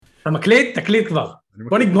אתה מקליט? תקליט כבר.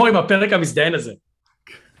 בוא נגמור עם הפרק המזדיין הזה.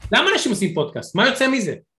 למה אנשים עושים פודקאסט? מה יוצא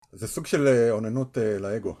מזה? זה סוג של אוננות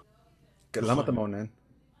לאגו. למה אתה נכון. מאונן?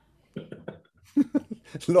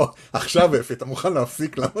 לא, עכשיו אפי, אתה מוכן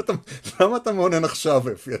להפסיק? למה אתה מאונן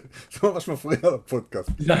עכשיו אפי? זה ממש מפריע לפודקאסט.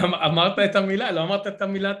 אמרת את המילה, לא אמרת את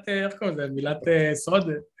המילת, איך קוראים לזה? מילת סוד.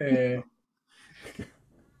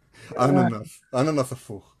 אננס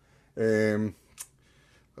הפוך.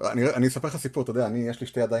 אני אספר לך סיפור, אתה יודע, יש לי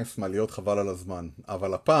שתי ידיים שמאליות חבל על הזמן,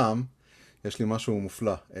 אבל הפעם יש לי משהו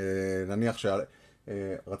מופלא. נניח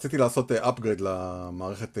רציתי לעשות upgrade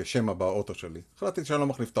למערכת שמע באוטו שלי. החלטתי שאני לא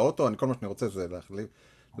מחליף את האוטו, כל מה שאני רוצה זה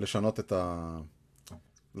לשנות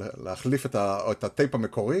להחליף את הטייפ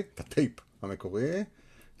המקורי, את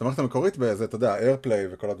המערכת המקורית באיזה, אתה יודע, איירפליי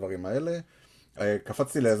וכל הדברים האלה.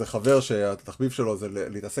 קפצתי לאיזה חבר שהתחביב שלו זה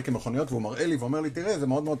להתעסק עם מכוניות, והוא מראה לי ואומר לי, תראה, זה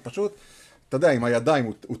מאוד מאוד פשוט. אתה יודע, עם הידיים,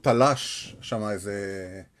 הוא תלש שם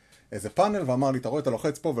איזה פאנל, ואמר לי, אתה רואה, אתה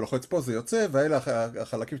לוחץ פה ולוחץ פה, זה יוצא, ואלה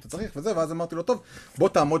החלקים שאתה צריך וזה, ואז אמרתי לו, טוב, בוא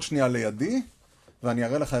תעמוד שנייה לידי, ואני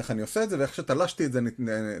אראה לך איך אני עושה את זה, ואיך שתלשתי את זה,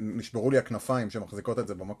 נשברו לי הכנפיים שמחזיקות את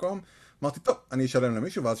זה במקום. אמרתי, טוב, אני אשלם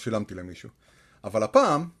למישהו, ואז שילמתי למישהו. אבל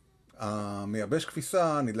הפעם, המייבש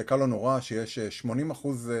כביסה נדלקה לו נורא שיש 80%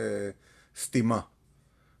 סתימה,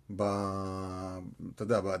 אתה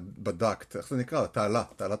יודע, בדקט, איך זה נקרא?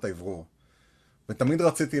 תעלת האוורור. ותמיד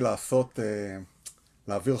רציתי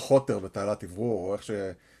להעביר חוטר בתעלת אוורור, או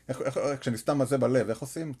כשנסתם מזה בלב, איך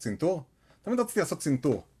עושים? צינטור? תמיד רציתי לעשות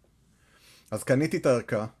צינטור. אז קניתי את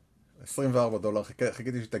הערכה, $24,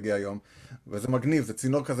 חיכיתי שתגיע היום, וזה מגניב, זה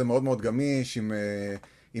צינור כזה מאוד מאוד גמיש,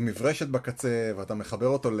 עם מברשת בקצה, ואתה מחבר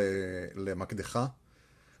אותו למקדחה,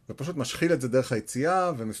 ופשוט משחיל את זה דרך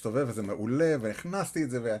היציאה, ומסתובב, וזה מעולה, והכנסתי את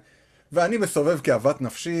זה, ואני מסובב כאוות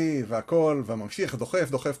נפשי, והכל, וממשיך,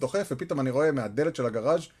 דוחף, ופתאום אני רואה מהדלת של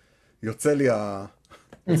הגראז' יוצא לי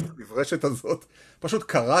המברשת הזאת. פשוט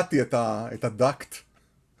קראתי את הדקט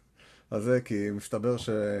הזה, כי מסתבר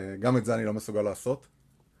שגם את זה אני לא מסוגל לעשות.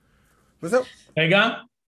 וזהו. רגע,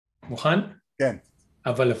 מוכן? כן.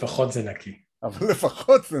 אבל לפחות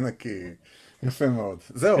זה נקי. יפה מאוד.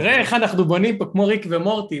 זהו. תראה איך אנחנו בונים פה כמו ריק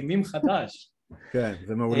ומורטי, מים חדש. כן,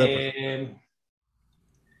 זה מעולה פשוט.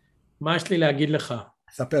 מה יש לי להגיד לך?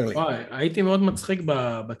 ספר לי. וואי, הייתי מאוד מצחיק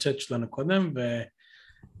בצ'אט שלנו קודם,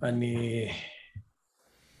 ואני...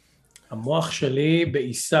 המוח שלי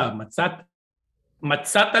בעיסה,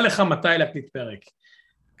 מצאת לך מתי להקליט פרק.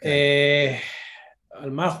 על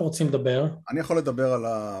מה אנחנו רוצים לדבר? אני יכול לדבר על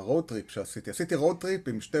הרוד טריפ שעשיתי. עשיתי רוד טריפ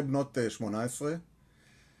עם שתי בנות 18,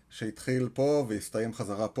 שהתחיל פה והסתיים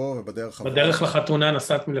חזרה פה, ובדרך... בדרך לחתונה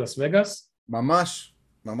נסעת מלאס וגאס?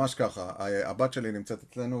 ממש ככה. הבת שלי נמצאת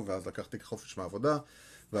אצלנו, ואז לקחתי חופש מהעבודה,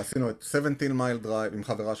 ועשינו את 17 מייל דרייב עם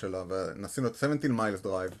חברה שלה, ועשינו את 17 מייל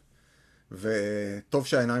דרייב, וטוב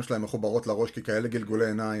שהעיניים שלהם מחוברות לראש, כי כאלה גלגולי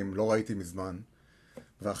עיניים לא ראיתי מזמן.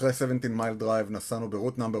 ואחרי 17 מייל דרייב נסענו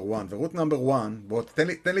ברוט נאמבר 1, ורוט נאמבר 1, בוא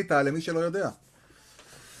תן לי למי שלא יודע.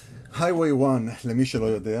 Highway 1, למי שלא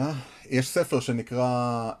יודע, יש ספר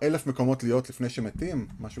שנקרא 1,000 מקומות להיות לפני שמתים,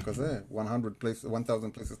 משהו כזה,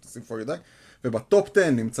 1,000 places to see before you die, ובטופ 10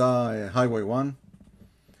 נמצא Highway 1,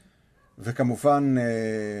 וכמובן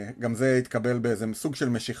גם זה התקבל באיזה סוג של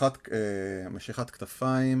משיכת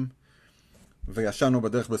כתפיים, וישנו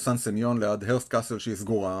בדרך בסן סניון ליד הרסט קאסל שהיא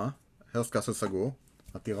סגורה, הרסט קאסל סגור,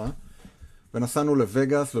 עתירה, ונסענו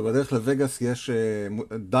לווגאס, ובדרך לווגאס יש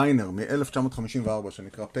דיינר מ-1954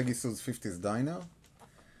 שנקרא פגיסוס 50's דיינר,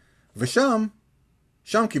 ושם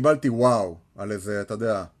קיבלתי וואו על איזה, אתה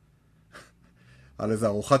יודע, על איזה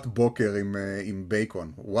ארוחת בוקר עם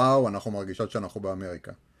בייקון. וואו, אנחנו מרגישות שאנחנו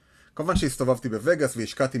באמריקה. כמובן שהסתובבתי בווגאס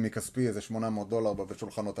והשקעתי מכספי איזה $800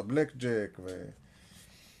 בשולחנות הבלק ג'ק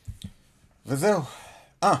וזהו.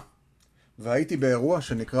 והייתי באירוע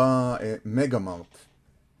שנקרא מגה-מארט,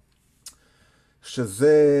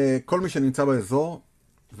 שזה כל מי שנמצא באזור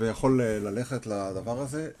ויכול ללכת לדבר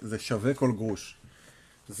הזה, זה שווה כל גרוש.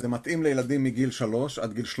 זה מתאים לילדים מגיל 3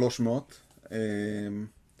 עד גיל 300,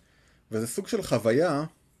 וזה סוג של חוויה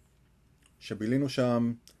שבילינו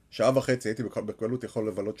שם שעה וחצי, הייתי בקלות יכול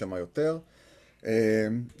לבלות שם יותר.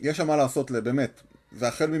 יש שם מה לעשות באמת, זה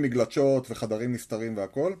החל ממגלשות וחדרים נסתרים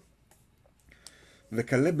והכל,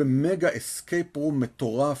 וכלה במגה אסקייפ רום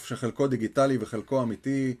מטורף שחלקו דיגיטלי וחלקו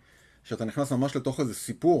אמיתי, שאתה נכנס ממש לתוך איזה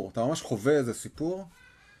סיפור, אתה ממש חווה איזה סיפור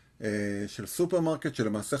של סופרמרקט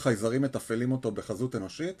שלמעשה חייזרים מתפעלים אותו בחזות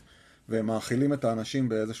אנושית, והם מאכילים את האנשים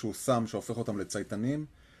באיזשהו סם שהופך אותם לצייתנים,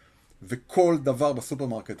 וכל דבר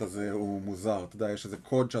בסופרמרקט הזה הוא מוזר. אתה יודע, יש איזה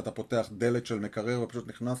קוד שאתה פותח דלת של מקרר ופשוט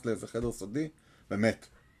נכנס לאיזה חדר סודי ומת.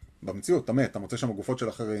 במציאות אתה מת, אתה מוצא שם גופות של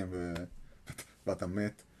אחרים ואתה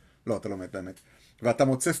מת. לא, אתה לא מת באמת. ואתה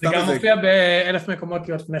מוצא זה סתם גם מופיע באלף מקומות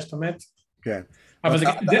להיות לפני שאתה מת. כן.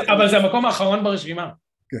 אבל זה המקום האחרון ברשימה.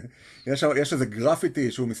 יש איזה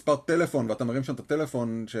גרפיטי שהוא מספר טלפון, ואתה מרים שם את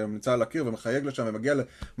הטלפון שנמצא על הקיר ומחייג לשם ומגיע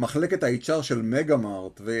למחלקת ה-HR של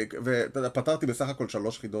מגה-מארט, ופתרתי בסך הכל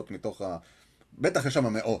 3 חידות מתוך בטח יש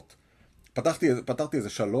שם מאות. פתרתי איזה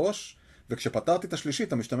 3, וכשפתרתי את השלישית,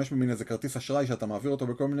 אתה משתמש במין איזה כרטיס אשראי שאתה מעביר אותו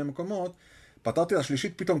בכל מיני מקומות, פתרתי את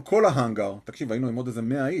השלישית, פתאום כל ההנגר, תקשיב, היינו עם עוד איזה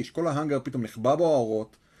 100 איש, כל ההנגר פתאום נכבה בו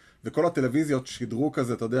האורות, וכל הטלוויזיות שידרו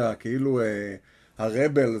כזה, אתה יודע, כאילו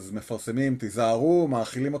הרבלס מפרסמים, תיזהרו,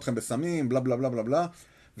 מאכילים אתכם בסמים, בלה בלה בלה בלה בלה,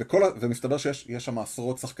 ומסתבר שיש שם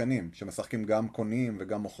עשרות שחקנים, שמשחקים גם קונים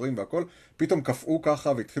וגם מוכרים והכל, פתאום קפאו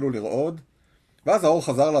ככה והתחילו לרעוד, ואז האור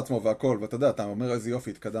חזר לעצמו והכל, ואתה יודע, אתה אומר איזה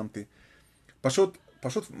יופי, התקדמתי. פשוט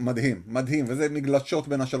מדהים, מדהים, וזה מגלשות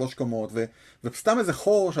בין 3 קומות, וסתם איזה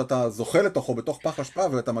חור שאתה זוכה לתוכו בתוך פח אשפה,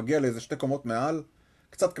 ואתה מגיע לאיזה 2 קומות מעל,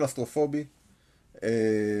 קצת קלסטרופובי,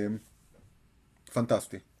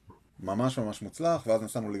 פנטסטי. ממש ממש מוצלח, ואז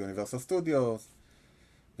נסענו ליוניברסל סטודיוס,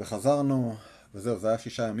 וחזרנו, וזהו, זה היה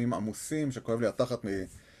 6 ימים עמוסים, שכואב לי התחת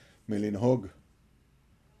מלנהוג.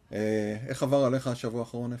 איך עבר עליך השבוע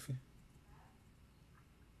האחרון, אפי?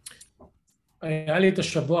 היה לי את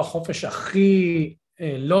השבוע החופש הכי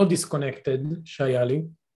לא דיסקונקטד שהיה לי.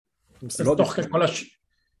 לא תוך דיסקונקטד? כל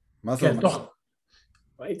מה זה אומר?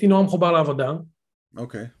 הייתי נורא מחובר לעבודה.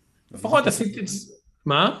 אוקיי. לפחות עשיתי את זה.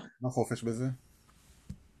 מה? מה חופש בזה?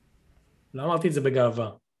 לא אמרתי את זה בגאווה.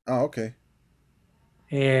 אוקיי.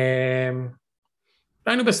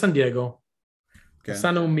 היינו בסן דייגו. כן.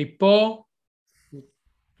 נסענו מפה,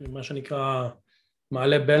 מה שנקרא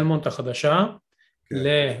מעלה בלמונט החדשה,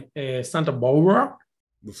 לסנטה ברברה.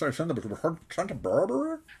 סנטה ברברה?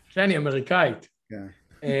 שאני אמריקאית. כן.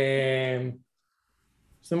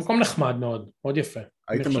 זה מקום נחמד מאוד, מאוד יפה.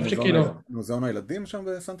 הייתם במוזיאון הילדים שם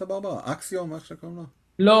בסנטה ברברה? אקסיום, איך שקוראים לו?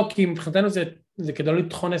 לא, כי מבחינתנו זה כדי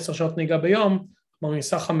לטחון 10 שעות נהיגה ביום, כלומר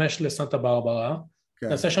ניסע 5 לסנטה ברברה,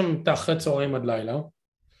 נעשה שם את האחרי צהריים עד לילה,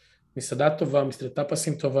 מסעדה טובה, מסעדת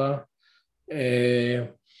טאפסים טובה,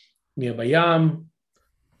 נהיה בים,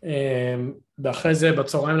 ואחרי זה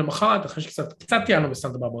בצהריים למחרת, אחרי שקצת תיארנו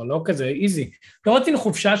בסנטה ברברה, לא כזה איזי. לא רצינו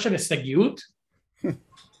חופשה של הישגיות,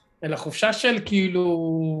 אלא חופשה של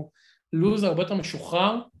כאילו לוז הרבה יותר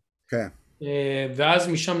משוחרר, כן. ואז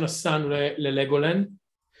משם נסענו ללגולנד,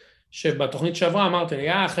 שבתוכנית שעברה אמרתי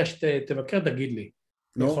לי, אחרי שתבקר תגיד לי.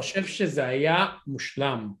 אני חושב שזה היה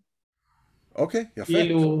מושלם. אוקיי, יפה.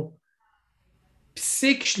 כאילו,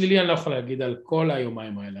 פסיק שלילי אני לא יכול להגיד על כל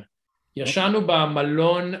היומיים האלה. ישנו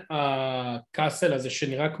במלון הקאסל הזה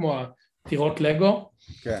שנראה כמו הטירות לגו.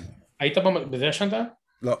 כן. היית בזה ישנת?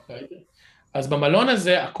 לא. אז במלון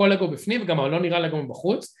הזה הכל לגו בפנים, וגם המלון נראה לגו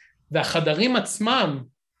מבחוץ, והחדרים עצמם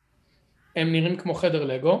הם נראים כמו חדר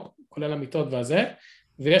לגו, כולל המיטות והזה,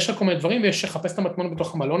 ויש לך כל מיני דברים, ויש לחפש את המטמון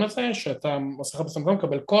בתוך המלון הזה, שאתה עושה לחפש את המטמון,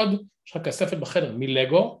 מקבל קוד, יש לך כספת בחדר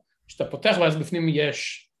מלגו, שאתה פותח, ואז בפנים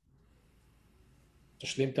יש,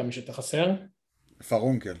 תשלים את מי שאתה חסר.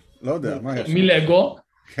 פרונקל, לא יודע, מה יש? מלגו,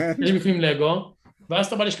 כן. יש בפנים לגו, ואז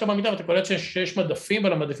אתה בא לשכב במיטה, ואתה קולט שיש מדפים,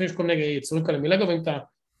 ועל המדפים יש כל מיני יצורים כאלה מלגו, ואם אתה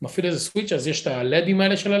מפעיל איזה סוויץ', אז יש את הלדים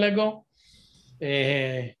האלה של הלגו,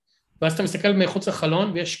 ואז אתה מסתכל מחוץ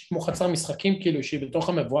לחלון, ויש כמו חצר משחקים כאילו, שהיא בתוך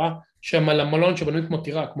המבואה, שם על המלון שבנוי כמו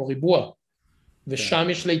טירה, כמו ריבוע, ושם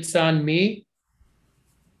יש ליצן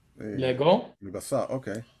לגו. מבשר,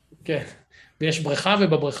 אוקיי. כן, ויש בריכה,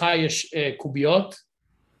 ובבריכה יש קוביות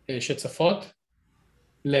שצפות,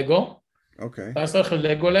 לגו. אוקיי. ואז אתה הולך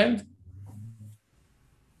ללגולנד,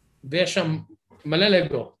 ויש שם מלא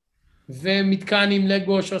לגו, ומתקן עם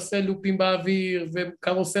לגו שעושה לופים באוויר,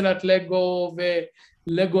 וקרוסלת לגו,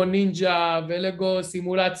 ולגו נינג'ה, ולגו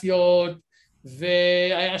סימולציות,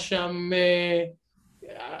 והיה שם,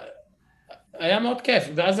 היה מאוד כיף,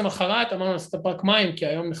 ואז למחרת אמרנו לעשות את הפארק מים, כי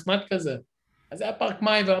היום נחמד כזה, אז היה פארק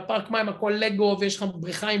מים, והפארק מים הכל לגו, ויש לך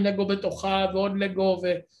בריכה עם לגו בתוכה, ועוד לגו,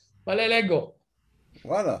 ומלא לגו.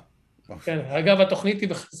 וואלה. כן, אגב, התוכנית היא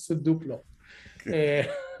בחסות דופלו.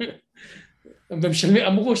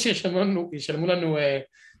 אמרו שישלמו לנו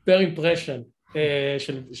per impression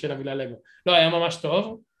של המילה לגו. לא, היה ממש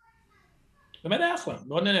טוב. באמת היה אחלה,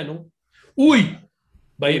 מאוד נהנינו.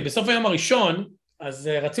 בסוף היום הראשון, אז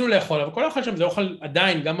רצינו לאכול, אבל כל האוכל שם זה אוכל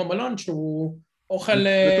עדיין, גם במלון, שהוא אוכל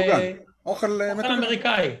אוכל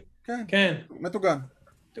אמריקאי. כן, מטוגן.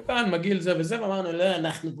 מטוגן, מגיל זה וזה, ואמרנו, לא,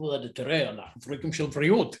 אנחנו פה, תראה, אנחנו פריקים של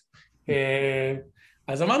בריאות.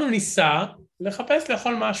 אז אמרנו, ניסה לחפש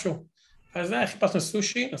לאכול משהו. אז חיפשנו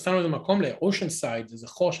סושי, נסענו איזה מקום לאושן סייד, איזה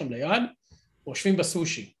חור שם ליד, יושבים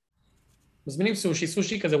בסושי. מזמינים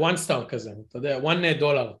סושי כזה one star כזה, אתה יודע, $1.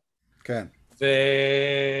 כן.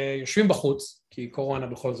 ויושבים בחוץ, כי קורונה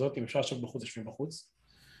בכל זאת, אם אפשר לשבת בחוץ, יושבים בחוץ.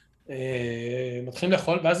 מתחילים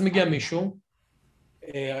לאכול, ואז מגיע מישהו,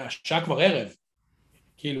 השעה כבר ערב,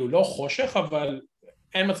 כאילו לא חושך, אבל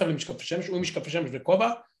אין מצב למשקפי שמש, הוא עם משקפי שמש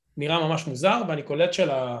וכובע, נראה ממש מוזר, ואני קולט של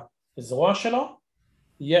הזרוע שלו,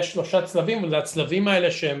 יש 3 צלבים, וזה הצלבים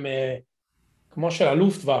האלה שהם כמו של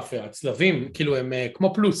הלופטוואפה, הצלבים, כאילו הם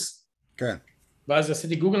כמו פלוס. כן. ואז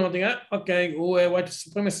עשיתי גוגל, אמרתי, אוקיי, הוא white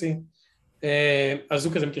supremacy, אז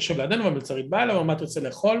הוא כזה מתיישב לידינו, והמלצרית באה אליו, מה אתה רוצה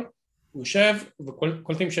לאכול? הוא יושב,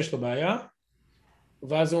 וקולטים שיש לו בעיה,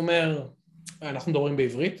 ואז הוא אומר, אנחנו מדברים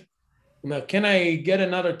בעברית, הוא אומר, can I get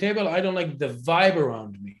another table? I don't like the vibe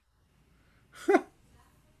around me.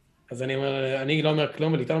 אז אני לא אומר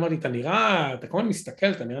כלום, וליטל אמרתי, אתה כל הזמן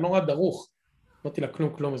מסתכל, אתה נראה נורא דרוך. אמרתי לה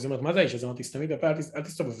כלום, אז היא אומרת, מה זה האיש? אז אמרתי, סתמי בפה, אל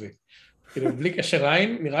תסתובבי. כאילו, בלי קשר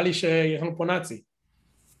עין, נראה לי שיש לנו פה נאצי.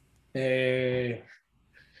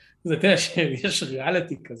 זה תראה שיש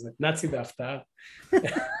ריאליטי כזה, נאצי בהפתעה.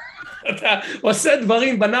 אתה עושה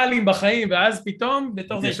דברים בנאליים בחיים, ואז פתאום,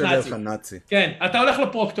 בתור זה יש נאצי. כן, אתה הולך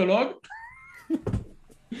לפרוקטולוג, הוא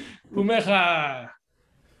אומר לך,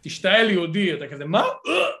 תשתעל יהודי, אתה כזה, מה?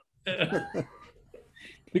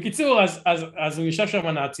 בקיצור, אז הוא יושב שם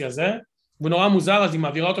הנאצי הזה, והוא נורא מוזר, אז היא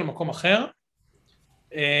מעבירה אותו למקום אחר,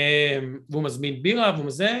 והוא מזמין בירה,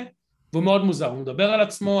 והוא מאוד מוזר, הוא מדבר על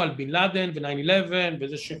עצמו, על בן לאדן ו-9/11,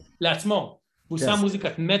 וזה לעצמו, והוא שם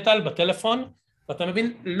מוזיקת מטל בטלפון, ואתה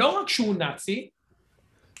מבין, לא רק שהוא נאצי,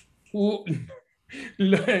 הוא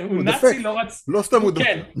נאצי לא רצ... לא סתם הוא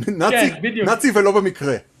נאצי ולא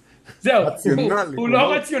במקרה. זהו, הוא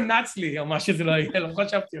לא רציונצלי, או מה שזה לא יהיה, לא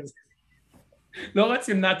חשבתי על זה. לא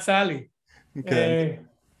רציונצלי.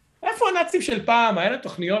 איפה הנאצים של פעם? האלה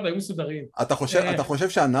תוכניות היו מסודרים. אתה חושב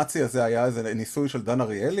שהנאצי הזה היה איזה ניסוי של דן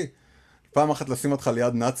אריאלי? פעם אחת לשים אותך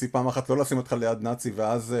ליד נאצי, פעם אחת לא לשים אותך ליד נאצי,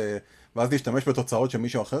 ואז להשתמש בתוצאות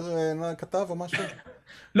שמישהו אחר כתב או משהו?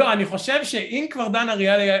 לא, אני חושב שאם כבר דן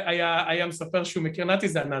אריאלי היה מספר שהוא מכיר נאצי,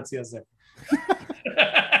 זה הנאצי הזה.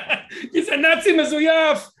 כי זה נאצי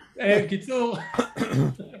מזויף! קיצור,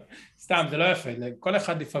 סתם, זה לא יפה, כל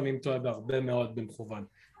אחד לפעמים טועה בהרבה מאוד במכוון.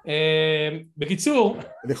 בקיצור,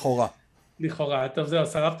 לכאורה, טוב זהו,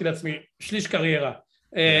 שרפתי לעצמי שליש קריירה.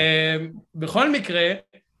 בכל מקרה,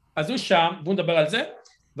 אז הוא שם, והוא מדבר על זה,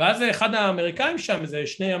 ואז אחד האמריקאים שם, זה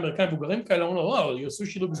 2 אמריקאים מבוגרים כאלה, אומרים לו, וואו, your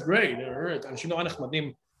sushi looks great, אנשים נורא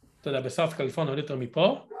נחמדים, אתה יודע, בסארט קליפורניה, עוד יותר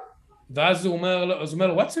מפה, ואז הוא אומר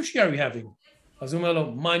לו, what sushi are you having? אז הוא אומר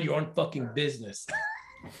לו, mind your own fucking business.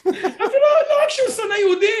 אז לא רק שהוא שונא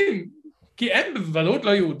יהודים, כי הם בוודאות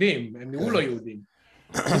לא יהודים, הם נראו לא יהודים.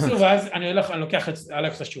 ואז אני לוקח את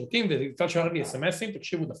אלכס לשירותים, וקצת שואל לי אס-אמסים,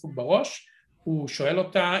 תקשיבו, דפוק בראש, הוא שואל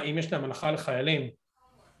אותה אם יש להם הנחה לחיילים,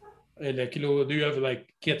 כאילו, do you have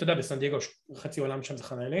like, כי אתה יודע, בסן דייגו חצי עולם שם זה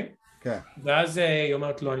חיילים, ואז היא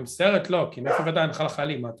אומרת לו, אני מסתרת, לא, כי מאיפה הבאת הנחה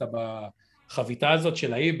לחיילים, אתה בחביתה הזאת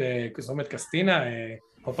של ההיא בקסומת קסטינה,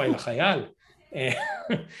 פופאי לחייל,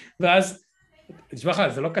 ואז, תשמע לך,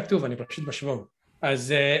 זה לא כתוב, אני פשוט בשבום.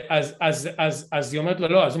 אז היא אומרת לו,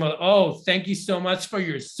 לא, אז הוא אומר, oh, thank you so much for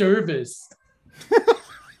your service.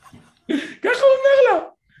 ככה הוא אומר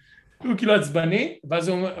לו. הוא כאילו עצבני,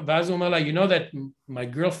 ואז הוא אומר לה, you know that my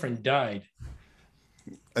girlfriend died.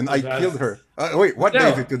 And I killed her. Wait, what day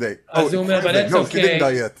is it today? אז הוא אומר, but that's no, she didn't die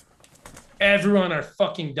okay. yet. Everyone are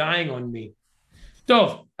fucking dying on me.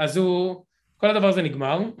 טוב, אז כל הדבר הזה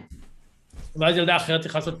נגמר, ואז ילדה אחרת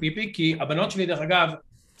צריכה לעשות פיפי, כי הבנות שלי, דרך אגב,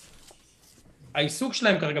 העיסוק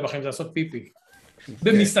שלהם כרגע בחיים זה לעשות פיפי.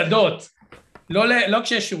 במסעדות, לא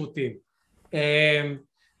כשיש שירותים.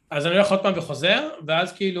 אז אני הולך עוד פעם וחוזר,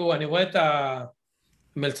 ואז כאילו אני רואה את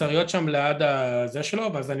המלצריות שם ליד הזה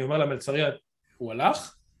שלו, ואז אני אומר למלצריה, הוא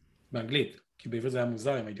הלך? באנגלית, כי בעברית זה היה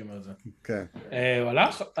מוזר אם הייתי אומר את זה. כן. הוא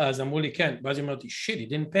הלך? אז אמרו לי כן, ואז היא אומרת לי, shit,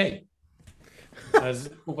 he didn't pay.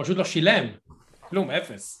 אז הוא פשוט לא שילם, כלום,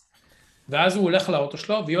 0. ואז הוא הולך לאוטו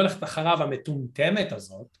שלו, והיא הולכת אחריו המטומטמת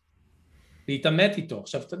הזאת, להתעמת איתו.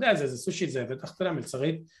 עכשיו, אתה יודע, זה סושי זה, בטח אתה יודע,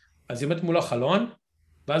 מלצרית, אז היא עומדת מול החלון,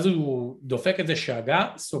 ואז הוא דופק את זה שאגה,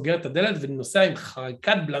 סוגר את הדלת, ונוסע עם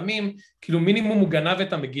חריקת בלמים, כאילו מינימום הוא גנב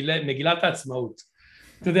את מגילת העצמאות.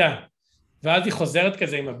 אתה יודע, ואז היא חוזרת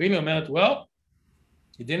כזה עם הביל, היא אומרת, well,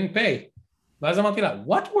 he didn't pay. ואז אמרתי לה,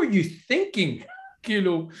 what were you thinking?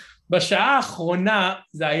 כאילו, בשעה האחרונה,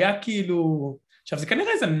 זה היה כאילו, עכשיו זה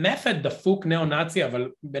כנראה איזה מפד דפוק נאו-נאצי, אבל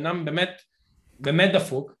בינם באמת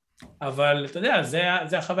דפוק, אבל אתה יודע,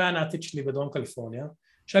 זה החוויה הנאצית שלי בדרום קליפורניה,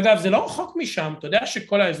 שאגב, זה לא רחוק משם, אתה יודע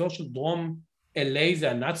שכל האזור של דרום LA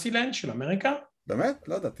זה הנאצילנד של אמריקה? באמת?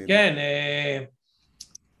 לא ידעתי. כן,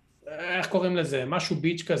 איך קוראים לזה? משהו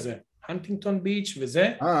ביץ' כזה, הנטינגטון ביץ'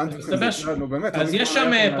 וזה. הנטינגטון ביץ', נו באמת. אז יש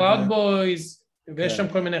שם פראוד בויז, ויש שם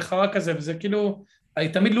כל מיני חרא כזה, וזה כאילו,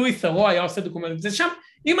 תמיד לואי ת'רו היה עושה דוקומנט, זה שם,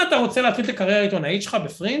 אם אתה רוצה להתחיל את הקריירה העיתונאית שלך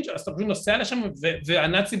בפרינג', אז אתה פשוט נוסע לשם,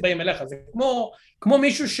 והנאצים באים אליך, זה כמו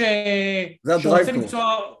מישהו שרוצה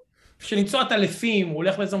למצוא את אלפים, הוא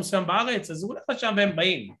הולך לאיזה מסוים בארץ, אז הוא הולך לשם והם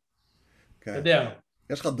באים, אתה יודע.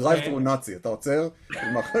 יש לך דרייב-טרו נאצי, אתה עוצר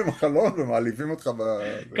עם החלון ומעליבים אותך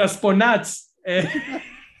כספונץ.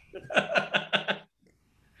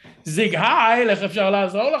 זיג היי, איך אפשר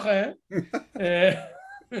לעזור לכם?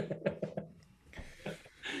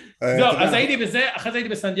 זהו, אז הייתי בזה, אחרי זה הייתי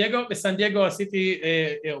בסן דייגו, בסן דייגו עשיתי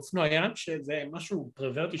אופנוע ים, שזה משהו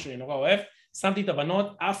פרוורטי שאני נורא אוהב, שמתי את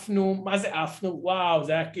הבנות, עפנו, מה זה עפנו? וואו,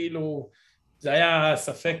 זה היה כאילו, זה היה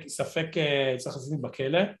ספק צריך לעשות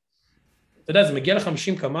בכלא, אתה יודע, זה מגיע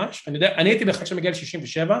ל-50 קמ"ש, אני הייתי באחד שמגיע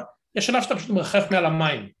ל-67, יש שלב שאתה פשוט מרחף מעל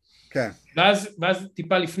המים, כן. ואז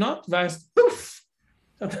טיפה לפנות, ואז פוף,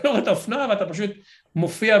 אתה לא רואה את האופנוע, ואתה פשוט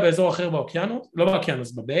מופיע באזור אחר באוקיינוס, לא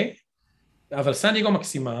באוקיינוס, בביי, אבל סן דייגו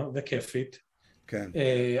מקסימה וכיפית. כן.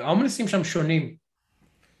 ההומלסים שם שונים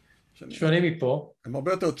מפה. הם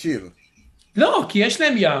הרבה יותר צ'יל. לא, כי יש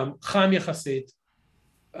להם ים, חם יחסית.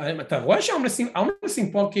 אתה רואה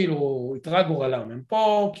שההומלסים פה כאילו התרע גורלם, הם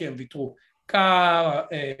פה כי הם ויתרו. קר,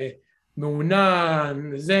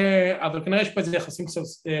 מעונן, זה, אבל כנראה יש פה איזה יחסים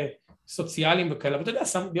סוציאליים וכאלה, ואתה יודע,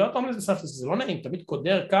 להיות הומלס בסן פרנסיסקו זה לא נעים, תמיד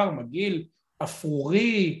קודר, קר, מגעיל,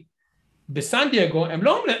 אפרורי, בסן דייגו, הם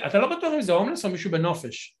לא הומלס, אתה לא בטוח אם זה הומלס או מישהו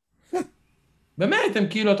בנופש. באמת, הם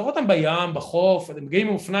כאילו, אתה רואה אותם בים, בחוף, הם מגיעים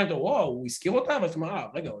מאופניים, אתה רואה, הוא הזכיר אותם, ואז אתה אומר,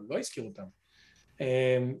 רגע, הוא לא הזכיר אותם.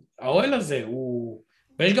 האוהל הזה הוא,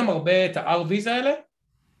 ויש גם הרבה את ה-RVs האלה,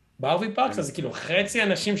 ב-RV פארקס, אז זה כאילו חצי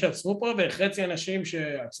אנשים שעצרו פה, וחצי אנשים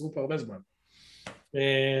שעצרו פה הרבה זמן.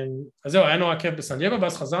 אז זהו, היה נורא כיף בסן דייגו,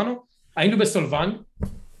 ואז חזרנו, היינו בסולוונג,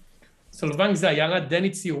 סולוונג זה עיירה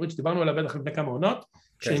דנית ציורית, שדיברנו עליה בטח לפני כמה עונות,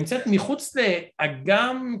 שנמצאת מחוץ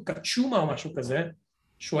לאגם קצ'ומה או משהו כזה,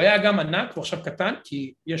 שהוא היה אגם ענק, והוא עכשיו קטן,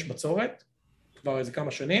 כי יש בצורת, כבר איזה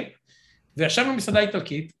כמה שנים, וישבנו במסעדה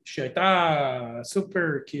איטלקית, שהייתה סופר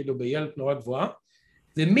כאילו ביילט נורא גבוהה,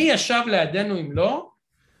 ומי ישב לידינו אם לא?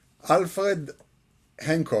 אלפרד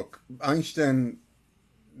הנקוק, איינשטיין,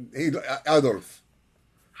 אדולף.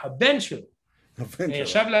 הבן שלו.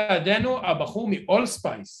 ישב לידינו הבחור מאול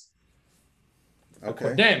ספייס.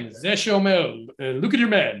 הקודם, זה שאומר, look at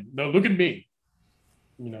your man, no, look at me.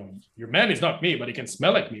 You know, your man is not me, but he can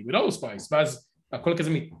smell like me, with all spice. ואז הכל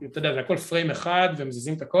כזה, אתה יודע, זה הכל פריים אחד,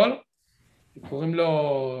 ומזיזים את הכל. קוראים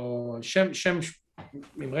לו שם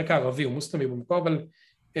עם רקע ערבי, הוא מוסלמי במקור, אבל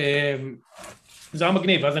זה היה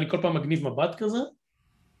מגניב, ואז אני כל פעם מגניב מבט כזה,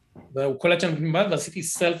 והוא קולט שאני מגניב מבט, ועשיתי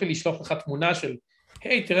סלפי לשלוח לך תמונה של,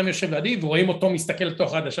 היי, תראה מי יושב לידי, ורואים אותו מסתכל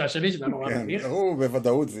לתוך העדשה שלי, שזה נורא מביך. כן, הוא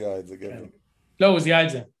בוודאות זיהה את זה, גבר. לא, הוא זיהה את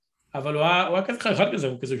זה, אבל הוא היה כזה אחד כזה,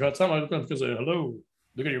 הוא כזה שעצם, הוא כזה, hello,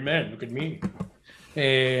 look at your man, look at me.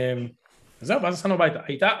 זהו, ואז עשינו הביתה.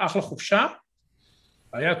 הייתה אחלה חופשה,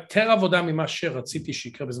 היה יותר עבודה ממה שרציתי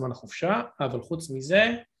שיקרה בזמן החופשה, אבל חוץ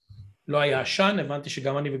מזה, לא היה עשן, הבנתי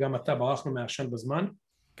שגם אני וגם אתה ברחנו מהעשן בזמן.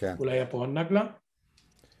 כן. אולי היה פה עוד נגלה.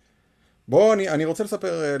 בוא, אני רוצה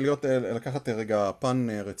לספר, לקחת רגע פן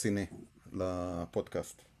רציני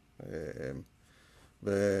לפודקאסט.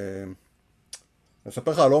 ולספר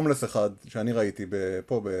לך על הומלס אחד שאני ראיתי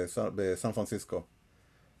פה בסן פרנסיסקו.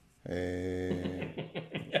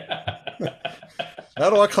 היה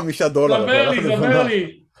לו רק $5. זמר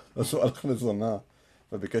לי. אז הוא הלך לזונה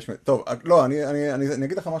וביקש... טוב, לא, אני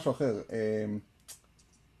אגיד לך משהו אחר.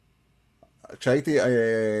 כשהייתי,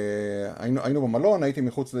 היינו במלון, הייתי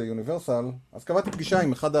מחוץ ליוניברסל, אז קבעתי פגישה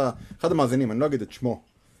עם אחד המאזינים, אני לא אגיד את שמו,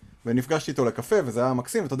 ונפגשתי איתו לקפה, וזה היה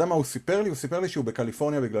מקסים, ואתה יודע מה הוא סיפר לי? הוא סיפר לי שהוא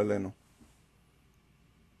בקליפורניה בגללנו.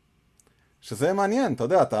 שזה מעניין, אתה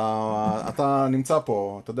יודע, אתה נמצא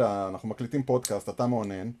פה, אתה יודע, אנחנו מקליטים פודקאסט, אתה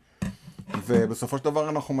מעונן, ובסופו של דבר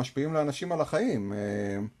אנחנו משפיעים לאנשים על החיים.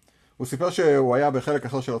 הוא סיפר שהוא היה בחלק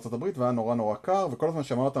אחר של ארצות הברית, והיה נורא נורא קר, וכל הזמן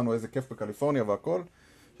שמע אותנו איזה כיף בקליפורניה והכל,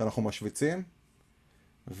 שאנחנו משוויצים,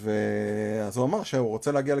 אז הוא אמר שהוא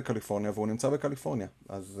רוצה להגיע לקליפורניה, והוא נמצא בקליפורניה.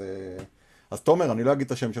 אז תומר, אני לא אגיד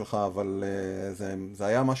את השם שלך, אבל זה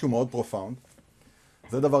היה משהו מאוד פרופאונד.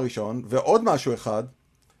 זה דבר ראשון. ועוד משהו אחד,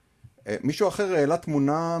 מישהו אחר העלה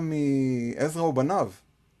תמונה מעזרא ובניו,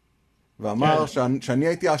 ואמר שאני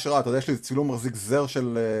הייתי ההשראה, אתה יודע, יש לי צילום מחזיק זר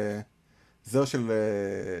של...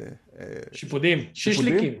 שיפודים,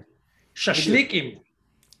 שישליקים, ששליקים.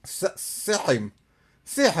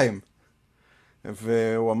 שיחים.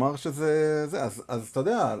 והוא אמר שזה, אז אתה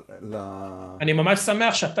יודע, אני ממש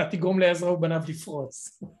שמח שאתה תגרום לעזרא ובניו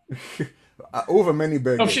לפרוץ. הוא ומני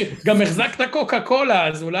בגר. טוב, גם החזקת קוקה קולה,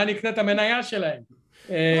 אז אולי נקנה את המניה שלהם.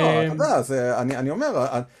 לא, אתה יודע, אני אומר,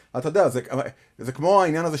 אתה יודע, זה כמו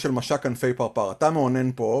העניין הזה של משק כנפי פרפר. אתה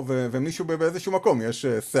מעונן פה, ומישהו באיזשהו מקום יש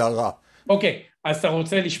שערה. אוקיי, אז אתה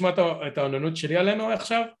רוצה לשמוע את העוננות שלי עלינו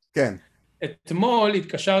עכשיו? כן. אתמול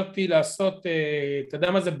התקשרתי לעשות, אתה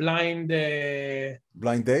יודע מה זה בליינד...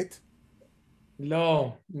 בליינד דייט?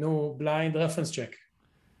 לא, נו, בליינד רפרנס צ'ק.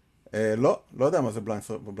 לא יודע מה זה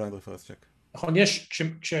בליינד רפרנס צ'ק. נכון, יש,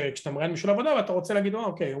 כשאתה מראיין מישהו לעבודה ואתה רוצה להגיד,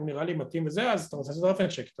 אוקיי, הוא נראה לי מתאים וזה, אז אתה רוצה לעשות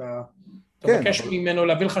רפרנס צ'ק, אתה מבקש ממנו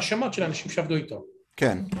להביא לך שמות של אנשים שעבדו איתו.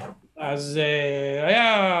 כן. אז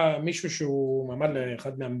היה מישהו שהוא מעמד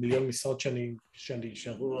לאחד מהמיליון משרות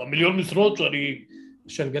המיליון משרות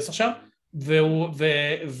שאני גייס עכשיו,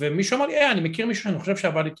 ומישהו אמר לי, אני מכיר מישהו שאני חושב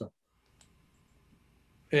שעבד איתו.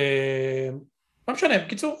 לא משנה,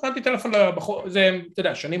 בקיצור, נתתי טלפון לבחור, זה, אתה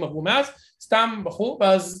יודע, שנים עברו מאז, סתם בחור,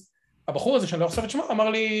 ואז הבחור הזה שאני לא חושב את שמו, אמר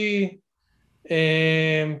לי,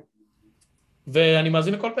 ואני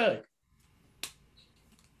מאזין לכל פרק.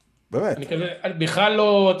 באמת? אני כזה, בכלל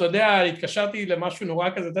לא, אתה יודע, התקשרתי למשהו נורא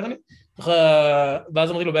כזה טכני,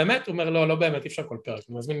 ואז אמרתי לו, באמת? הוא אומר, לא באמת, אי אפשר כל פרק.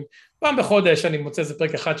 אני מזמין, פעם בחודש אני מוצא איזה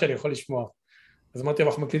פרק אחד שאני יכול לשמוע. אז אמרתי,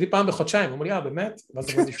 אנחנו מקליטים פעם בחודשיים, הוא אומר לי, באמת?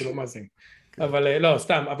 ואז אמרתי שהוא לא מאזין. אבל לא,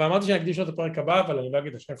 סתם, אבל אמרתי שאני אקדיש לו את הפרק הבא, אבל אני לא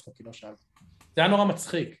אגיד השם שלו, כי לא שאלתי. זה היה נורא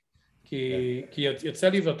מצחיק, כי יוצא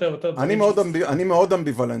לי ויותר דברים. אני מאוד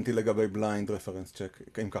אמביוולנטי לגבי בליינד רפרנס צ'ק,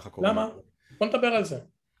 אם ככה קוראים. למה? בוא נדבר על זה.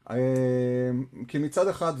 כי מצד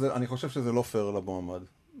אחד אני חושב שזה לא פייר למועמד.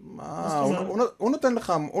 הוא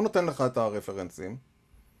נותן לך את הרפרנסים,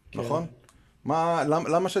 נכון?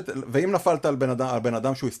 ואם נפלת על בן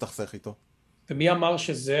אדם שהוא יסתכסך איתו? ומי אמר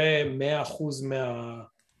שזה 100%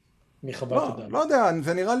 מחוות אדם? לא יודע,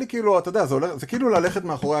 זה נראה לי כאילו, אתה יודע, זה כאילו ללכת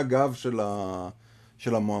מאחורי הגב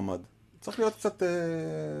של המועמד. צריך להיות קצת...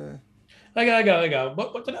 רגע,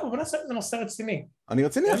 בוא נעשה את זה נושא רציני. אני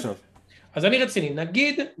רציני עכשיו. אז אני רציני,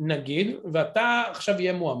 נגיד, ואתה עכשיו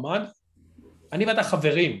יהיה מועמד, אני ואתה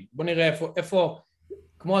חברים, בוא נראה איפה,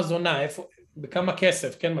 כמו הזונה, איפה, בכמה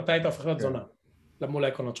כסף, כן, מתי היית הופך להיות זונה, למול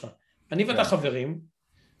העקרונות שלך. אני ואתה חברים,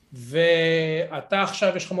 ואתה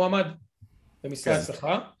עכשיו יש לך מועמד במשרה אצלך,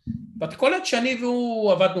 ואתה קולט שאני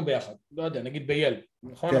והוא עבדנו ביחד, לא יודע, נגיד בייל,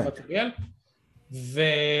 נכון? עבדתי בייל,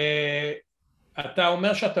 אתה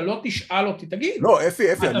אומר שאתה לא תשאל אותי, תגיד. לא, אפי,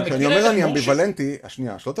 כשאני אומר אני אמביוולנטי,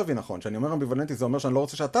 השנייה, שלא תבין נכון, כשאני אומר אמביוולנטי זה אומר שאני לא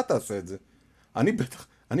רוצה שאתה תעשה את זה.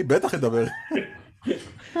 אני בטח אדבר.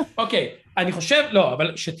 אוקיי, אני חושב, לא,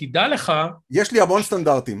 אבל שתדע לך... יש לי המון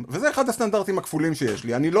סטנדרטים, וזה אחד הסטנדרטים הכפולים שיש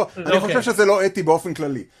לי. אני חושב שזה לא אתי באופן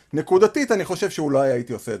כללי. נקודתית אני חושב שאולי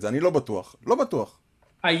הייתי עושה את זה, אני לא בטוח.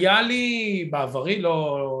 היה לי בעברי,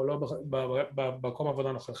 לא במקום עבודה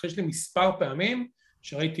הנוכחי, יש לי מספר פעמים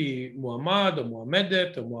שראיתי מועמד או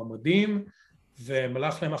מועמדת או מועמדים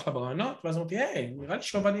ומלך להם אחלה ברעיונות, ואז אמרתי, נראה לי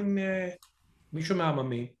שעבד עם מישהו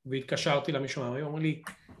מהעממי, והתקשרתי למישהו מהעממי, הוא אומר לי,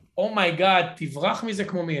 אומייגאד, תברח מזה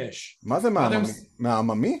כמו מי יש. מה זה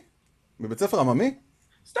מהעממי? מבית ספר עממי?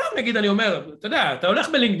 סתם נגיד, אני אומר, אתה יודע, אתה הולך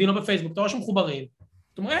בלינקדין או בפייסבוק, אתה רואה שמחוברים,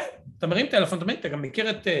 אתה מרים טלפון, אתה גם מכיר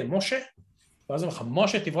את משה? ואז הוא אומר לך,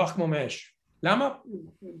 משה תברח כמו מאש. למה?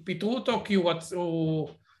 פיתרו אותו כי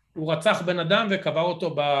הוא רצח בן אדם וקבר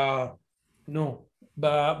אותו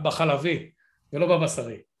בחלבי, ולא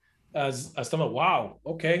בבשרי. אז אתה אומר, וואו,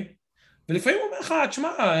 אוקיי. ולפעמים הוא אומר לך, תשמע,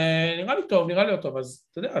 נראה לי לא טוב, אז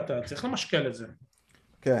אתה יודע, אתה צריך למשקל את זה.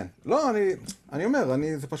 כן. לא, אני אומר,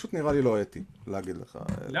 זה פשוט נראה לי לא אתי, להגיד לך.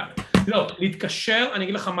 לא, להתקשר, אני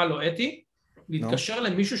אגיד לך מה לא אתי, להתקשר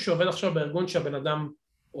למישהו שעובד עכשיו בארגון שהבן אדם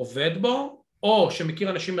עובד בו, או שמכיר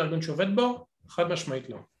אנשים בארגון שעובד בו, חד משמעית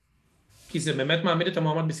לא. כי זה באמת מעמיד את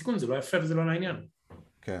המועמד בסיכון, זה לא יפה וזה לא לעניין.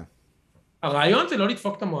 כן. הרעיון זה לא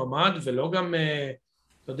לדפוק את המועמד, ולא גם,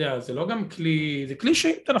 אתה יודע, זה לא גם כלי, זה כלי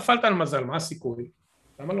שאם אתה נפלת על מזל, מה הסיכוי?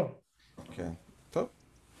 למה לא? כן, טוב.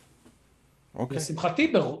 אוקיי.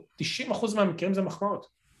 לשמחתי, ב-90% מהמקרים זה מחמאות.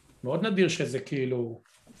 מאוד נדיר שזה כאילו,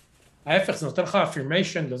 ההפך, זה נותן לך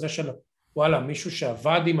affirmation לזה של, וואלה, מישהו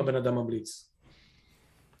שעבד עם הבן אדם ממליץ.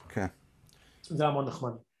 כן. זה היה מאוד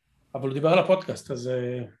נחמד. אבל הוא דיבר על הפודקאסט, אז...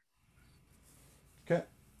 כן,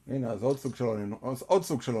 הנה, אז עוד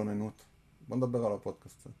סוג של עוננות. בוא נדבר על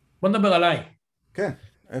הפודקאסט. בוא נדבר עליי. כן,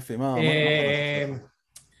 אפי, מה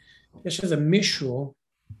יש איזה מישהו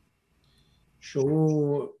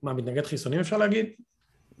שהוא, מתנגד חיסונים אפשר להגיד?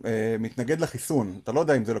 מתנגד לחיסון, אתה לא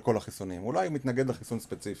יודע אם זה לכל החיסונים, אולי הוא מתנגד לחיסון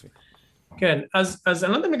ספציפי. כן, אז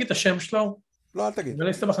אני לא יודע אם נגיד את השם שלו. לא, אל תגיד. ולא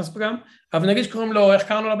יסתבך נספגם, אבל נגיד שקוראים לו, איך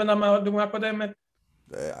קראנו לבן אדם מהדוגמה הקודמת?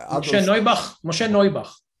 משה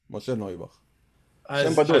נויבך.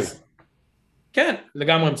 שם בדוי. כן,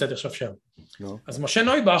 לגמרי המצאתי עכשיו שם. אז משה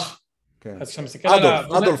נויבך, אז כשאתה מסתכל על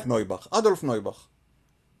אדולף נויבך.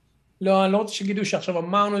 לא, אני לא רוצה שיגידו שעכשיו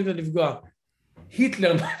אמרנו את זה לפגוע.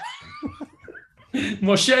 היטלר,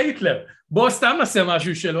 משה היטלר, בוא סתם נעשה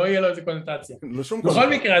משהו שלא יהיה לו איזה קונוטציה. לא שום בכל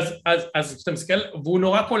מקרה, אז כשאתה מסתכל, והוא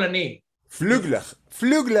נורא קולני. פלוגלך.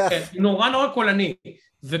 נורא קולני.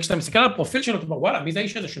 וכשאתה מסתכל על הפרופיל שלו, אתה אומר, וואלה, מי זה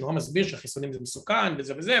האיש הזה שנורא מסביר שהחיסונים זה מסוכן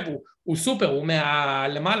וזה וזה, והוא סופר, הוא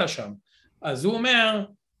למעלה שם. אז הוא אומר,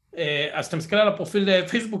 אז אתה מסתכל על הפרופיל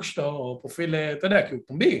פייסבוק שלו, או פרופיל, אתה יודע, כי הוא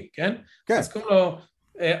פומבי, כן? כן. אז קוראים לו,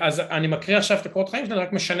 אז אני מקריא עכשיו את הקורות חיים שלנו,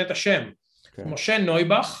 רק משנה את השם. כן. משה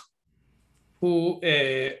נויבך, הוא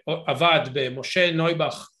עבד במשה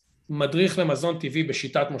נויבך, מדריך למזון טבעי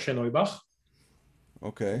בשיטת משה נויבך.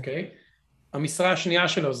 אוקיי. המשרה השנייה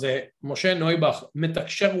שלו זה משה נויבך,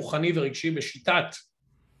 מתקשר רוחני ורגשי בשיטת...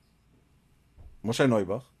 משה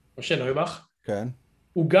נויבך. כן.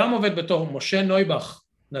 הוא גם עובד בתור משה נויבך,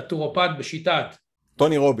 נטורופט בשיטת...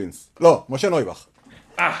 טוני רובינס. לא, משה נויבך.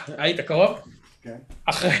 היית קרוב? כן.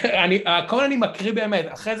 הכל אני מקריא באמת.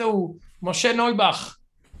 אחרי זה הוא משה נויבך,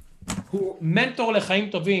 הוא מנטור לחיים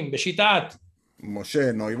טובים בשיטת...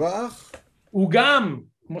 משה נויבך. הוא גם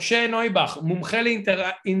משה נויבך, מומחה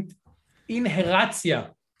אינהרציה.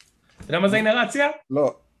 אתה יודע מה זה אינהרציה?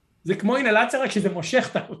 לא. זה כמו אינהלציה, רק שזה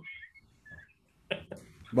מושך את...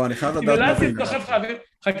 בוא, אני חייב לדעת מה זה אינהרציה.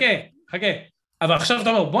 חכה. אבל עכשיו אתה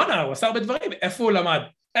אומר, בוא'נה, הוא עשה הרבה דברים, איפה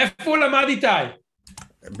הוא למד איתי?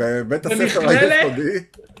 בבית הספר היסודי.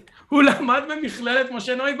 הוא למד במכללת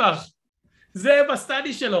משה נויבך. זה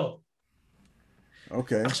בסטאדי שלו.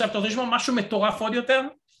 אוקיי. עכשיו, אתה רוצה לשמוע משהו מטורף עוד יותר?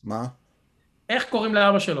 מה? איך קוראים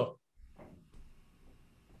לאבא שלו?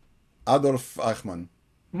 אדולף אייכמן.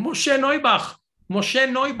 משה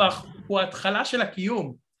נויבך הוא ההתחלה של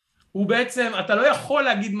הקיום. הוא בעצם, אתה לא יכול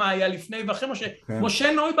להגיד מה היה לפני ואחרי משה. כן.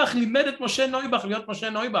 משה נויבך לימד את משה נויבך להיות משה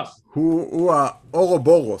נויבך. הוא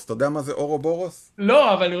האורובורוס. אתה יודע מה זה אורובורוס?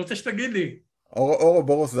 לא, אבל אני רוצה שתגיד לי.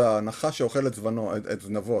 אורובורוס זה הנחש שאוכל את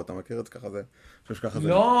זנבו. אתה מכיר את זה ככה זה?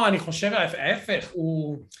 לא, אני חושב ההפך.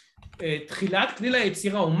 הוא תחילת כליל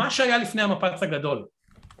היצירה, הוא מה שהיה לפני המפץ הגדול.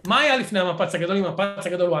 מה היה לפני המפץ הגדול? אם המפץ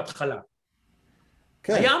הגדול הוא ההתחלה.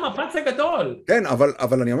 כן. היה המפץ הגדול. כן,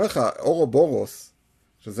 אבל אני אומר לך, אורובורוס,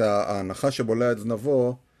 שזה הנחש שבולע את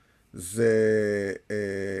זנבו,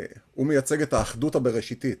 הוא מייצג את האחדות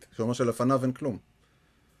הבראשיתית, שאומר שלפניו אין כלום.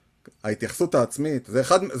 ההתייחסות העצמית,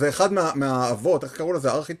 זה אחד מהאבות, איך קראו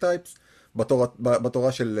לזה? ארכיטייפס,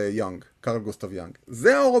 בתורה של יאנג, קרל גוסטב יאנג.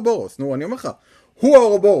 זה האורובורוס, נו, אני אומר לך, הוא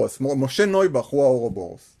האורובורוס, משה נויבך הוא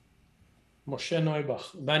האורובורוס. משה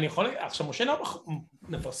נויבך, ואני יכול, עכשיו משה נויבך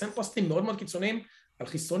מפרסם פוסטים מאוד מאוד קיצוניים על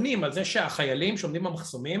חיסונים, על זה שהחיילים שעומדים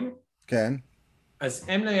במחסומים, כן. אז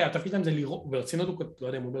התפקיד שלהם זה לראות, ברצינות, לא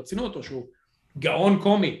יודע אם הוא ברצינות או שהוא גאון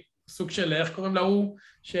קומי, סוג של איך קוראים לה הוא,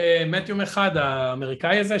 שמת יום אחד,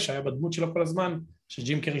 האמריקאי הזה, שהיה בדמות שלו כל הזמן,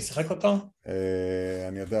 שג'ים קרי שיחק אותו.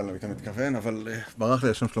 אני יודע למי אתה מתכוון, אבל ברח לי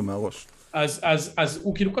השם שלו מהראש. אז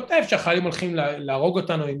הוא כאילו כותב שהחיילים הולכים להרוג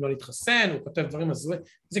אותנו אם לא להתחסן, הוא כותב דברים, אז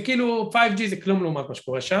זה כאילו 5G זה כלום לעומת מה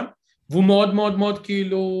שקורה שם, והוא מאוד מאוד מאוד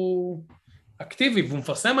כאילו אקטיבי, והוא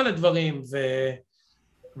מפרסם על הדברים,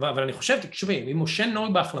 אבל אני חושב, תקשיבי, אם משה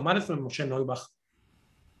נויבך, למדת ממשה נויבך,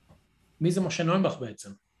 מי זה משה נויבך בעצם?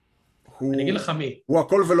 אני אגיד לך מי. הוא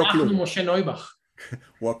הכל ולא כלום. אנחנו משה נויבך.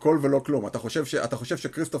 הוא הכל ולא כלום. אתה חושב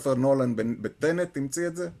שכריסטופר נולן בטנט המציא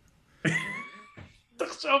את זה?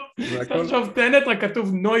 תחשוב, טנט רק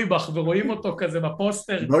כתוב נויבך, ורואים אותו כזה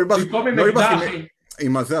בפוסטר. נויבך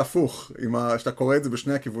עם הזה הפוך, שאתה קורא את זה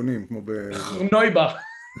בשני הכיוונים, כמו נויבך.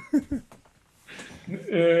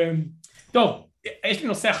 טוב, יש לי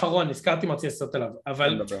נושא אחרון, נזכרתי מה רציתי לעשות עליו,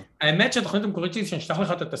 אבל האמת שהתוכנית המקורית שלי, שאני אשלח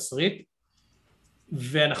לך את התסריט,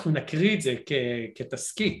 ואנחנו נקריא את זה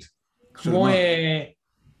כתסקית, כמו,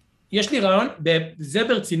 יש לי רעיון, זה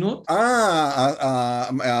ברצינות.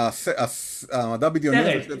 המדע בדיוני.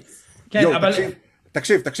 כן, אבל...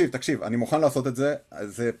 תקשיב, אני מוכן לעשות את זה,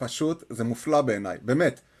 זה פשוט, זה מופלא בעיניי,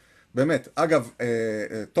 באמת. אגב,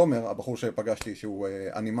 תומר, הבחור שפגשתי, שהוא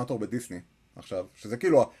אנימטור בדיסני, עכשיו, שזה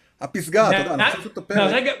כאילו הפסגה, אתה יודע, אני חושב את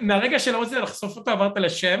הפרק. מהרגע שלא רציתי לחשוף אותו, עברת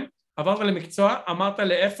לשם, עברת למקצוע, אמרת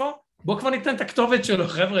לאיפה, בוא כבר ניתן את הכתובת שלו,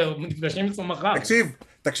 חבר'ה, הוא נפגשים אצלו מחר.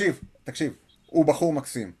 תקשיב, הוא בחור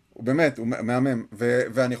מקסים, הוא באמת, הוא מהמם,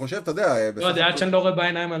 ואני חושב, אתה יודע... לא יודע, עד שאני לא רואה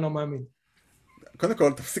בעיניים, אני לא מאמין. קודם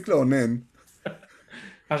כל, תפסיק לעונן.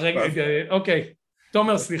 אוקיי,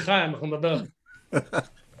 תומר, סליחה, אנחנו נדבר.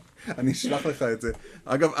 אני אשלח לך את זה.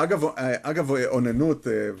 אגב, עוננות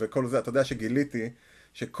וכל זה, אתה יודע שגיליתי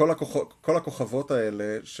שכל הכוכבות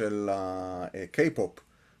האלה של הקיי-פופ,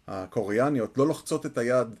 הקוריאניות, לא לוחצות את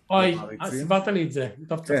היד למעריצים. אוי, סיפרת לי את זה.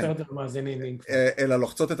 טוב, תספר את זה למאזינים. אלא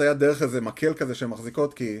לוחצות את היד דרך איזה מקל כזה שהן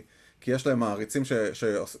מחזיקות, כי יש להם מעריצים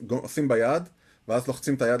שעושים ביד, ואז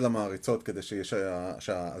לוחצים את היד למעריצות כדי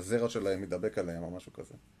שהזרע שלהם ידבק עליהם או משהו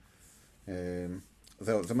כזה.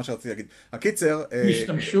 זהו, זה מה שרציתי להגיד. הקיצר,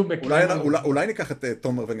 השתמשו בכלי... אולי ניקח את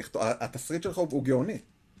תומר ונכתוב, התסריט שלך הוא גאוני.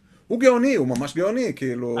 הוא גאוני, הוא ממש גאוני,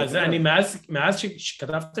 כאילו... אז אני מאז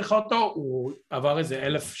שכתבתי לך אותו, הוא עבר איזה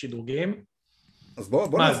 1,000 שדרוגים. אז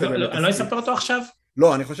בוא נעשה באמת תסקית. אני לא אספר אותו עכשיו?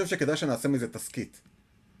 לא, אני חושב שכדאי שנעשה מזה תסקית.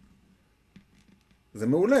 זה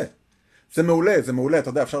מעולה. זה מעולה, אתה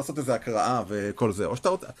יודע, אפשר לעשות איזה הקראה וכל זה. או שאתה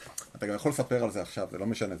רוצה... אתה גם יכול לספר על זה עכשיו, זה לא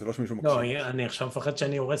משנה, זה לא שמישהו מקשיב. לא, אני עכשיו מפחד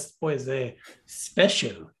שאני הורס פה איזה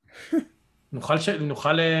ספיישל.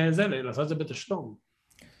 נוכל לעשות את זה בתשלום.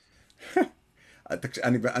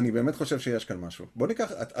 אני באמת חושב שיש כאן משהו. בוא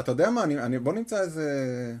ניקח, אתה יודע מה,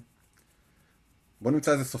 בוא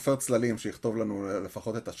נמצא איזה סופר צללים שיכתוב לנו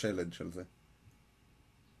לפחות את השלד של זה.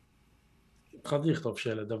 התחלתי לכתוב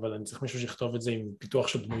שלד, אבל אני צריך מישהו שיכתוב את זה עם פיתוח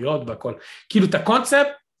של דמויות והכל. כאילו את הקונספט,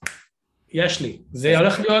 יש לי. זה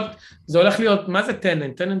הולך להיות, מה זה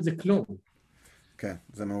טננט? טננט זה כלום. כן,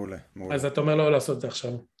 זה מעולה. אז אתה אומר לא לעשות את זה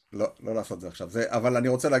עכשיו. לא לעשות את זה עכשיו. אבל אני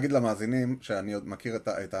רוצה להגיד למאזינים שאני עוד מכיר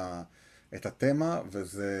את התמה,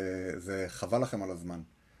 וזה חבל לכם על הזמן.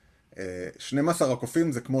 12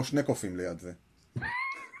 הקופים זה כמו 2 קופים ליד זה.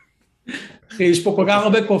 אחי, יש פה כל כך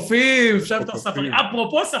הרבה קופים, אפשר לפתוח ספארי.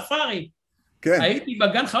 אפרופו ספארי, כן. הייתי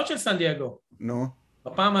בגן חיות של סן דייגו. נו.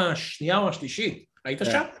 בפעם השנייה או השלישית. היית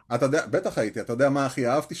שם? אתה יודע, בטח הייתי. אתה יודע מה הכי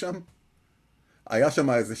אהבתי שם? היה שם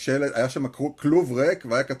איזה שלט, היה שם כלוב ריק,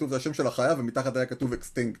 והיה כתוב זה השם של החיה, ומתחת היה כתוב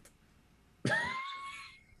אקסטינקט.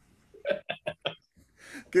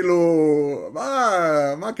 כאילו,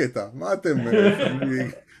 מה הקטע? מה אתם...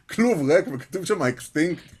 כלוב ריק וכתוב שם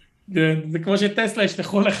אקסטינקט. כן, זה כמו שטסלה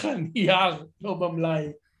ישלחו לך נייר, לא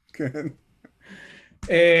במלאי. כן.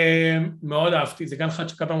 מאוד אהבתי, זה גן חד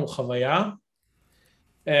שכתבנו חוויה.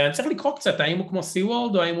 אני צריך לקרוא קצת, האם הוא כמו סי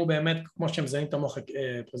וורלד, או האם הוא באמת, כמו שהם מזהים את המוח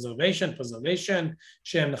preservation,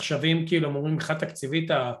 שהם נחשבים כאילו, הם אומרים מבחינה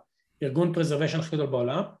תקציבית, הארגון preservation הכי גדול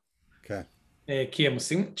בעולם. כן. כי הם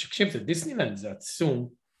עושים, תקשיב, זה דיסנילנד, זה עצום.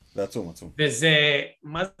 זה עצום. וזה,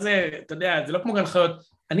 מה זה, אתה יודע, זה לא כמו גן חיות.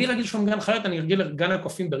 אני רגיל שם גן חיות, אני רגיל לגן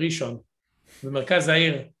הקופים בראשון, במרכז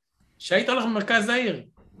העיר. שהיית הולך במרכז העיר,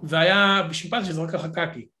 והיה בשימפנזה שזורק לך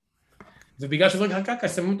קקי. ובגלל שזורק לך קקי,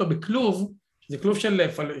 שמים אותו בכלוב, זה כלוב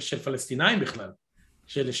של פלסטינאים בכלל,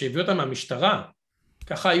 שהביאו אותם מהמשטרה.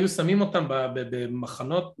 ככה היו שמים אותם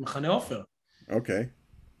במחנה עופר. אוקיי.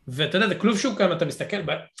 ואתה יודע, זה כלוב שהוא כאן, אתה מסתכל,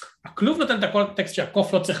 הכלוב נותן את הכל טקסט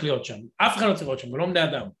שהקוף לא צריך להיות שם, אף אחד לא צריך להיות שם, ולא בני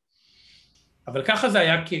אדם. אבל ככה זה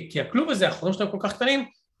היה, כי הכלוב הזה, החורים שלו כל כך קטנים,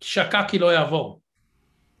 שהקקי לא יעבור.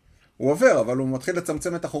 הוא עובר, אבל הוא מתחיל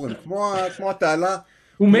לצמצם את החורים, כמו התעלה.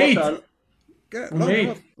 הוא מעיט. כן,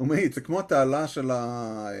 הוא מעיט, זה כמו התעלה של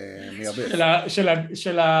המייבש.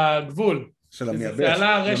 של הגבול. של המייבש. זה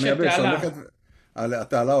תעלה רשת תעלה.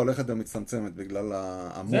 התעלה הולכת ומצטמצמת בגלל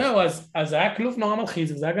המוח. זהו, אז היה כלוב נורא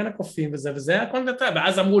מלחיץ, וזה היה גן הקופים, וזה היה קונטנטה,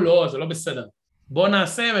 ואז אמרו לא, זה לא בסדר. בוא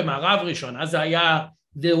נעשה במערב ראשון, אז זה היה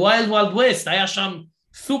The Wild Wild West, היה שם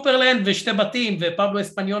סופרלנד ושתי בתים, ופבלו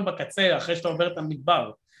אספניול בקצה, אחרי שאתה עובר את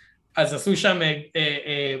המדבר. אז עשו שם,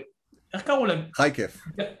 איך קראו להם? חי כיף.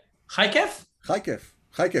 חי כיף?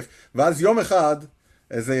 חי כיף. ואז יום אחד,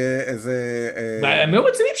 הם היו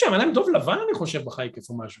רציניים שם, היה להם דוב לבן אני חושב בחי כיף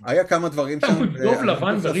או משהו. היה כמה דברים שם. דוב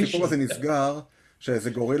לבן ורישי. הסיפור הזה נסגר, שאיזה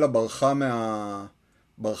גורילה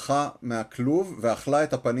ברחה מהכלוב, ואכלה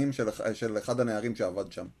את הפנים של אחד הנערים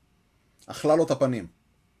שעבד שם. אכלה לו את הפנים.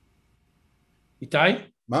 איתי?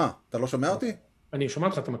 מה? אתה לא שומע אותי? אני שומע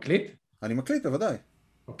אותך, אתה מקליט? אני מקליט, בוודאי.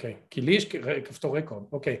 אוקיי, כי לי יש כפתור רקורד,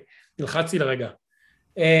 אוקיי, נלחצתי לרגע.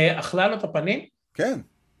 אכלה לו את הפנים? כן.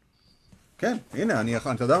 כן, הנה,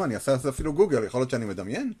 אתה יודע מה, אני אעשה אפילו גוגל, יכול להיות שאני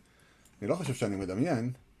מדמיין? אני לא חושב שאני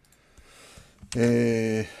מדמיין.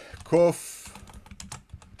 קוף,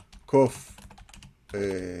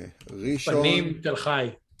 ראשון. פנים תל חי.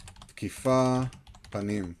 תקיפה,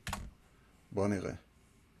 פנים. בוא נראה.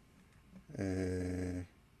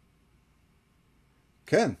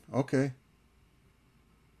 כן, אוקיי.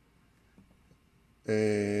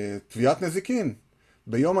 תביעת נזיקין.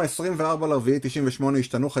 ביום ה-24 לרביעי 98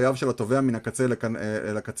 השתנו חייו של התובע מן הקצה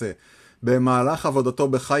אל הקצה. במהלך עבודתו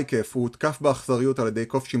בחי כיף הוא הותקף באכזריות על ידי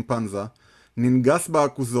קוף שימפנזה, ננגס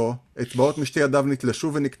בעכוזו, אצבעות משתי ידיו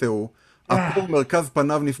נתלשו ונקטעו, עקוב מרכז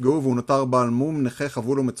פניו נפגעו והוא נותר בעל מום, נכה,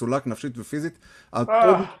 חבול ומצולק נפשית ופיזית, עד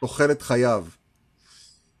תום תוחלת חייו.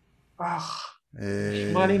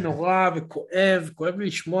 נשמע לי נורא וכואב לי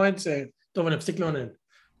לשמוע את זה. טוב, אני אפסיק לעונן.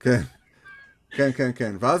 כן.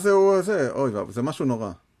 כן. ואז זה, אוי, זה משהו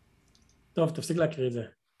נורא. טוב, תפסיק להקריא את זה.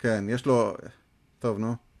 כן, יש לו... טוב,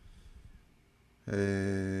 נו.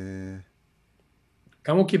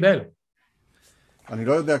 כמה הוא קיבל? אני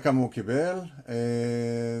לא יודע כמה הוא קיבל,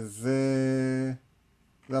 זה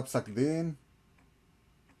הפסק דין.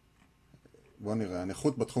 בוא נראה,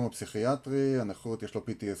 הנכות בתחום הפסיכיאטרי, הנכות יש לו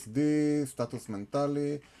PTSD, סטטוס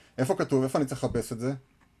מנטלי. איפה כתוב? איפה אני צריך לחפש את זה?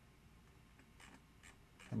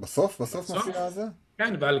 בסוף מופיע זה?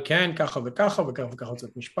 כן, ועל כן, ככה וככה, וככה וככה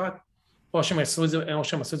צריך משפט. או שהם עשו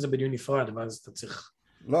את זה בדיון נפרד, ואז אתה צריך...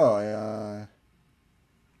 לא, היה...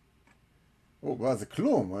 זה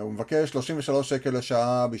כלום, הוא מבקש 33 שקל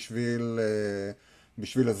לשעה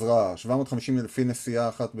בשביל עזרה, 750 לפי נסיעה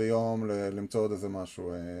אחת ביום למצוא עוד איזה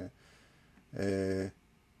משהו.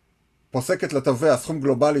 פוסקת לתובע סכום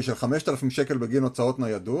גלובלי של 5,000 שקל בגין הוצאות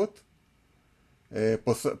ניידות.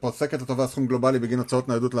 פוסקת לתובע סכום גלובלי בגין הוצאות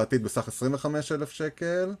ניידות לעתיד בסך 25,000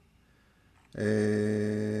 שקל.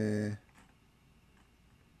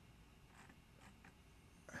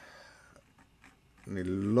 אני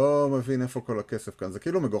לא מבין איפה כל הכסף כאן, זה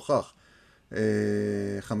כאילו מגוחך.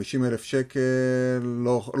 50,000 שקל,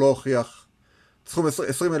 לא הוכיח, סכום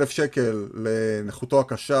 20,000 שקל לנכותו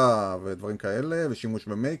הקשה ודברים כאלה, ושימוש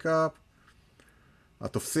במייקאפ.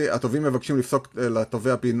 התובעים מבקשים לפסוק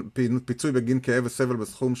לתובע פיצוי בגין כאב וסבל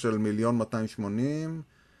בסכום של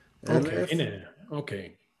 1,280,000. הנה,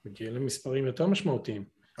 אוקיי. מגיע למספרים יותר משמעותיים.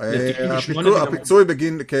 הפיצוי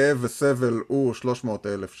בגין כאב וסבל הוא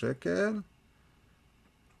 300,000 שקל.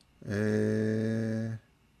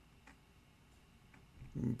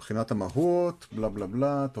 מבחינת המהות, בלה בלה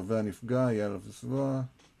בלה, תובע נפגע, יהיה עליו לסבוע.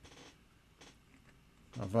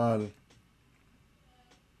 אבל...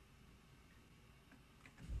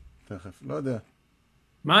 תכף, לא יודע.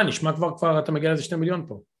 מה, נשמע כבר אתה מגיע לזה 2 מיליון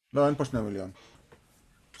פה. לא, אין פה 2 מיליון.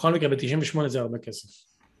 בכל מקרה, ב-98 זה הרבה כסף.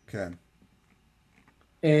 כן.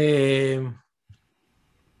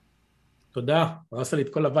 תודה, הרסת לי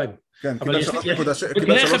את כל הווייב. כן, קיבל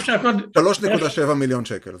 3.7 מיליון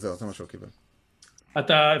שקל, זהו, זה מה שהוא קיבל.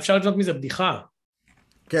 אפשר לבנות מזה בדיחה.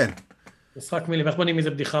 כן. משחק מילים, איך בונים מזה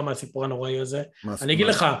בדיחה מהסיפור הנוראי הזה? אני אגיד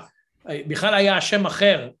לך, בכלל היה שם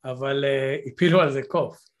אחר, אבל הפילו על זה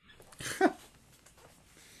קוף.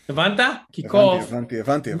 הבנת? כי קוף,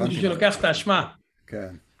 הבנתי. מישהו שלוקח את האשמה.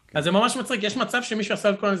 כן. אז זה ממש מצחיק, יש מצב שמישהו עשה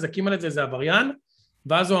את כל הנזקים על זה עבריין,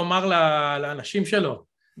 ואז הוא אמר לאנשים שלו,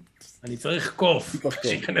 אני צריך קוף,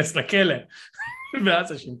 שיכנס לכלא.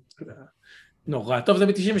 ואז נורא, טוב זה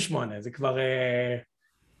ב-98, זה כבר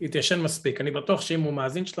התיישן מספיק, אני בטוח שאם הוא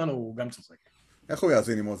מאזין שלנו הוא גם צוחק. איך הוא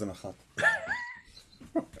יאזין עם אוזן אחת?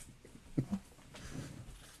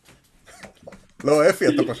 לא, אפי,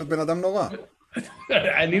 אתה פשוט בן אדם נורא.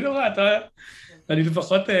 אני נורא, אני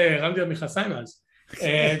לפחות רמתי על מכנסיים אז.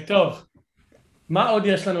 טוב, מה עוד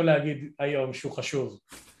יש לנו להגיד היום שהוא חשוב?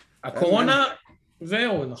 הקורונה,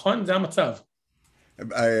 זהו, נכון? זה המצב.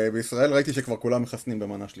 בישראל ראיתי שכבר כולם מחסנים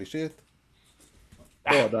במנה שלישית.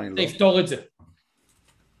 פה עדיין לא. תפתור את זה.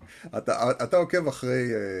 אתה עוקב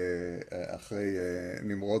אחרי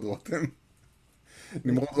נמרוד רותם?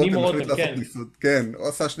 נמרוד רותם, כן. כן, הוא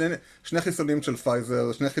עשה שני חיסונים של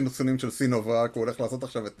פייזר, 2 חיסונים של סינובק, הוא הולך לעשות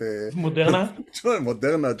עכשיו את... מודרנה?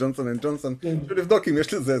 מודרנה, ג'ונסון אנד ג'ונסון, בשביל לבדוק אם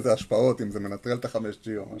יש לזה איזה השפעות, אם זה מנטרל את ה-5G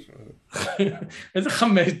או משהו. איזה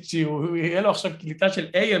 5G, הוא יהיה לו עכשיו קליטה של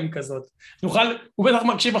AM כזאת. הוא בטח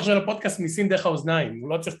מקשיב עכשיו לפודקאסט מסין דרך האוזניים, הוא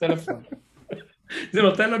לא צריך טלפון. זה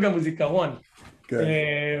נותן לו גם זיכרון.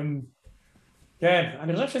 כן,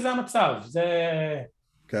 אני חושב שזה המצב, זה...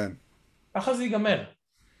 כן. ככה זה ייגמר.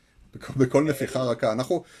 בכל נפיחה רכה.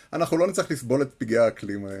 אנחנו לא נצטרך לסבול את פגעי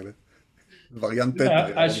האקלים האלה. וריאנט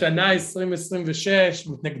טטר. השנה 2026,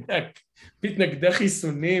 מתנגדי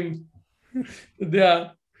חיסונים. אתה יודע,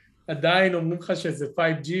 עדיין אומרים לך שזה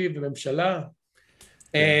 5G בממשלה.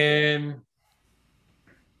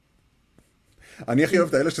 אני הכי אוהב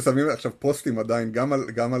את האלה ששמים עכשיו פוסטים עדיין,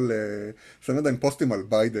 גם על, שמים עדיין פוסטים על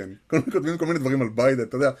ביידן. כותבים כל מיני דברים על ביידן,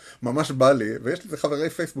 אתה יודע, ממש בא לי, ויש לי חברי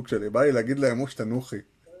פייסבוק שלי, בא לי להגיד להם, תנוחי.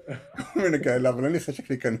 כל מיני כאלה, אבל אין לי חשק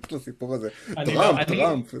להיכנס לסיפור הזה.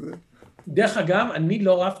 טראמפ. דרך אגב, אני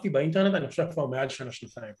לא רבתי באינטרנט, אני חושב כבר מעל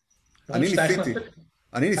שנה-שנתיים. אני ניסיתי.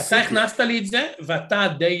 אתה הכנסת לי את זה, ואתה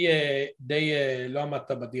די לא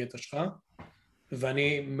עמדת בדיאטה שלך,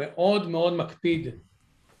 ואני מאוד מאוד מקפיד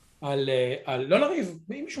על לא לריב,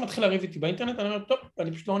 אם מישהו מתחיל לריב איתי באינטרנט, אני אומר, טוב,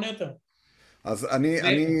 אני פשוט לא עונה יותר. אז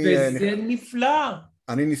וזה נפלא.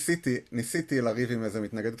 אני ניסיתי לריב עם איזה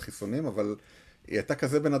מתנגדת חיסונים, אבל היא הייתה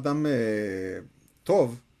כזה בן אדם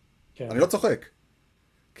טוב, אני לא צוחק.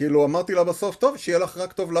 כאילו אמרתי לה בסוף, טוב, שיהיה לך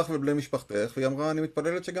רק טוב לך ובלי משפחתך, והיא אמרה, אני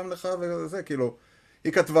מתפללת שגם לך וזה, כאילו,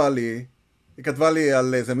 היא כתבה לי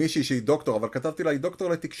על איזה מישהי שהיא דוקטור, אבל כתבתי לה, היא דוקטור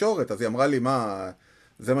לתקשורת, אז היא אמרה לי, מה,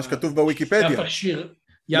 זה מה שכתוב בוויקיפדיה. יפה שיר.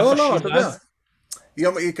 לא, אתה יודע.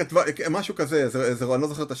 היא כתבה, משהו כזה, אני לא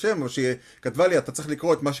זוכר את השם, אבל שהיא כתבה לי, אתה צריך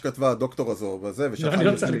לקרוא את מה שכתבה הדוקטור הזו, וזה, לא, אני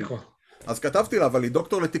לא צריך לקרוא. אז כתבתי לה, אבל היא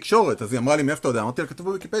דוקטור לתקשורת, אז היא אמרה לי, מאיפה אתה יודע? אמרתי לה, כתוב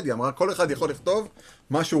בוויקיפדיה, אמרה, כל אחד יכול לכתוב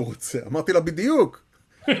מה שהוא רוצה. אמרתי לה, בדיוק,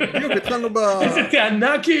 התחלנו איזה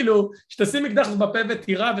טענה כאילו, שתשים מקדח בפה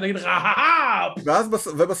ותירה ונגיד רהב.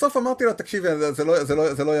 ובסוף אמרתי לה, תקשיבי,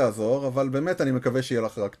 זה לא יעזור, אבל באמת אני מקווה שיהיה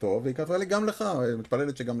לך רק טוב, והיא כתבה לי גם לך,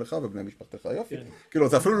 מתפללת שגם לך ובני משפחתך, יופי. כאילו,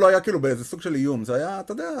 זה אפילו לא היה כאילו באיזה סוג של איום, זה היה,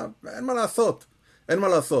 אתה יודע, אין מה לעשות, אין מה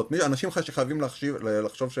לעשות. אנשים שחייבים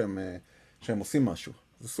לחשוב שהם עושים משהו.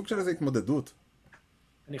 זה סוג של איזו התמודדות.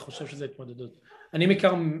 אני חושב שזה התמודדות. אני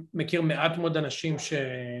מכיר מעט מאוד אנשים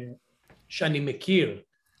שאני מכיר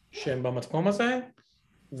שהם במתקום הזה,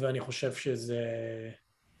 ואני חושב שזה...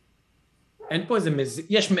 אין פה איזה...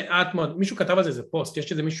 יש מעט מאוד... מישהו כתב על זה איזה פוסט,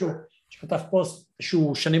 יש איזה מישהו שכתב פוסט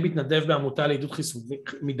שהוא שנים מתנדב בעמותה לעידוד חיסון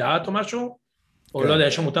מדעת או משהו, או לא יודע,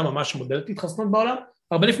 יש עמותה ממש מודלת התחסנות בעולם,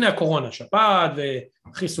 הרבה לפני הקורונה, שפעת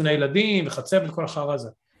וחיסוני ילדים וחצבת וכל החרא הזה.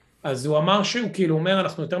 אז הוא אמר שהוא כאילו אומר,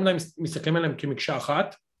 אנחנו יותר מדי מסתכלים עליהם כמקשה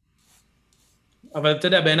אחת, אבל אתה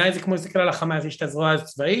יודע, בעיניי זה כמו להסתכל על החמאס, יש את הזרוע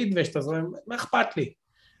הצבאית ויש את הזרוע, מה אכפת לי?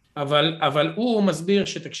 אבל הוא מסביר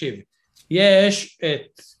שתקשיב, יש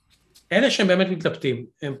את אלה שהם באמת מתלבטים,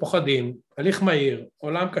 הם פוחדים, הליך מהיר,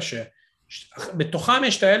 עולם קשה, בתוכם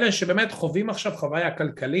יש את האלה שבאמת חווים עכשיו חוויה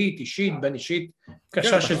כלכלית, אישית, בין אישית,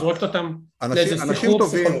 קשה שזורקת אותם לאיזה סיפור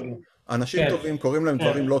פסיכולוגי. אנשים טובים קוראים להם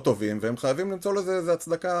דברים לא טובים, והם חייבים למצוא לזה איזה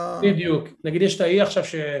הצדקה... בדיוק. נגיד יש את האי עכשיו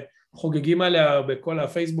שחוגגים עליה בכל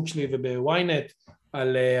הפייסבוק שלי ובוויינט,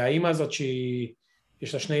 על האמא הזאת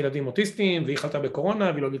שיש לה 2 ילדים אוטיסטים, והיא חלתה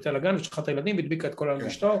בקורונה, והיא לא גיטה לגן, ושכחה את הילדים, והדביקה את כל העולם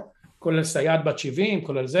אשתו, כולל סייעת בת 70,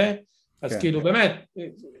 כולל זה, אז כאילו באמת,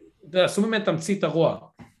 עשו באמת תמצית הרוע.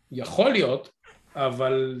 יכול להיות,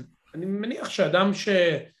 אבל אני מניח שאדם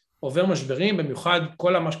שעובר משברים, במיוחד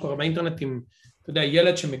כל מה שקורה באינטרנט עם, אתה יודע,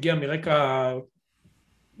 ילד שמגיע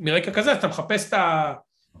מרקע כזה, אז אתה מחפש את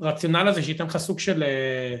הרציונל הזה שייתן לך סוג של,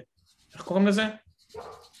 איך קוראים לזה?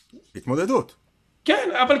 התמודדות. כן,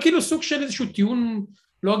 אבל כאילו סוג של איזשהו טיעון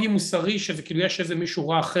לוגי מוסרי, שזה כאילו יש איזה מישהו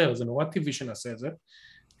רע אחר, זה נורא טבעי שנעשה את זה.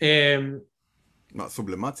 מה,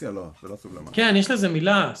 סובלמציה? לא, זה לא סובלמציה. כן, יש לזה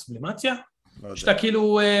מילה, סובלמציה? שאתה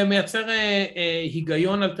כאילו מייצר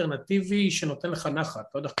היגיון אלטרנטיבי שנותן לך נחת,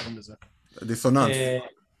 לא יודע איך קוראים לזה. דיסוננס.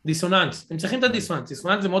 דיסוננס, הם צריכים את הדיסוננס,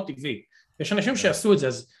 דיסוננס זה מאוד טבעי, יש אנשים שעשו את זה,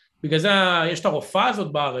 אז בגלל זה יש את הרופאה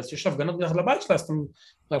הזאת בארץ, יש הפגנות בדרך לבית שלה, אז אתם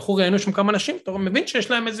הלכו ראינו שם כמה אנשים, אתה מבין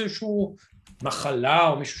שיש להם איזשהו מחלה,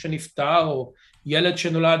 או מישהו שנפטר, או ילד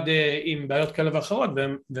שנולד עם בעיות כאלה ואחרות,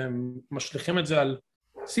 והם משליכים את זה על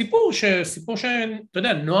סיפור שאתה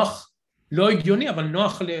יודע, נוח, לא הגיוני, אבל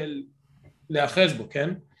נוח להאחז בו, כן?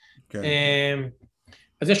 כן.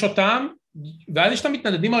 אז יש אותם, ואז יש את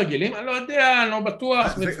המתנדדים הרגילים, אני לא יודע, אני לא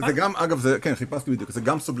בטוח. זה גם, אגב, כן, חיפשתי בדיוק, זה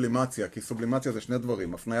גם סובלימציה, כי סובלימציה זה 2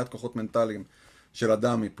 דברים, הפניית כוחות מנטליים של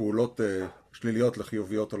אדם מפעולות שליליות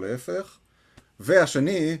לחיוביות או להפך,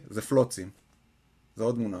 והשני זה פלוצים, זה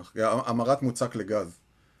עוד מונח, המרת מוצק לגז,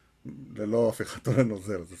 ללא הפיכתו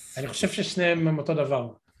לנוזל. אני חושב ששניהם הם אותו דבר.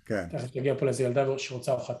 כן. תכף תגיע פה לאיזו ילדה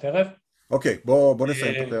שרוצה ארוחת ערב. אוקיי, בוא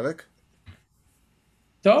נסיים את הפרק.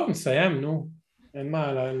 טוב, נסיים, נו. אין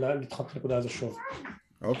מה לדחות את הנקודה הזו שוב.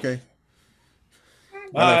 אוקיי.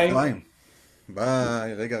 ביי.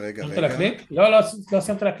 ביי, רגע. סיימת להקליט? לא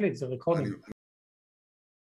סיימת להקליט, זה ריקורדים.